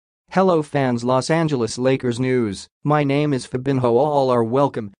Hello fans, Los Angeles Lakers news. My name is Fabinho. All are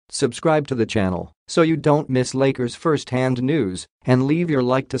welcome. Subscribe to the channel so you don't miss Lakers first-hand news and leave your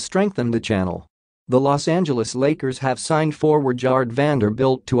like to strengthen the channel. The Los Angeles Lakers have signed forward Jared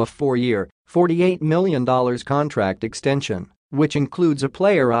Vanderbilt to a 4-year, $48 million contract extension, which includes a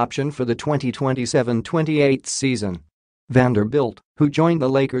player option for the 2027-28 season. Vanderbilt, who joined the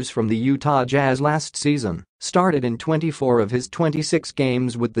Lakers from the Utah Jazz last season, started in 24 of his 26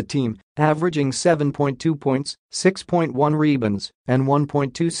 games with the team, averaging 7.2 points, 6.1 rebounds, and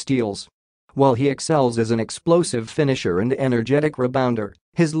 1.2 steals. While he excels as an explosive finisher and energetic rebounder,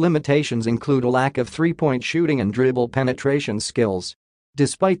 his limitations include a lack of three-point shooting and dribble penetration skills.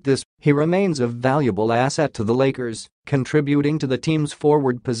 Despite this, he remains a valuable asset to the Lakers, contributing to the team's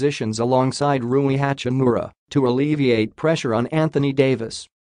forward positions alongside Rui Hachimura to alleviate pressure on Anthony Davis.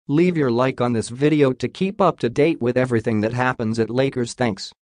 Leave your like on this video to keep up to date with everything that happens at Lakers.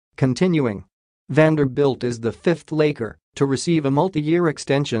 Thanks. Continuing. Vanderbilt is the fifth Laker to receive a multi-year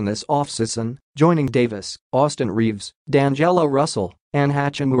extension this offseason, joining Davis, Austin Reeves, D'Angelo Russell, and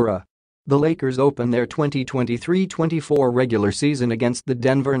Hachimura. The Lakers open their 2023-24 regular season against the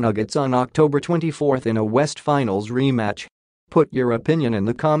Denver Nuggets on October 24 in a West Finals rematch. Put your opinion in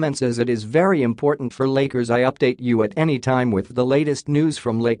the comments as it is very important for Lakers. I update you at any time with the latest news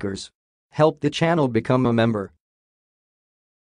from Lakers. Help the channel become a member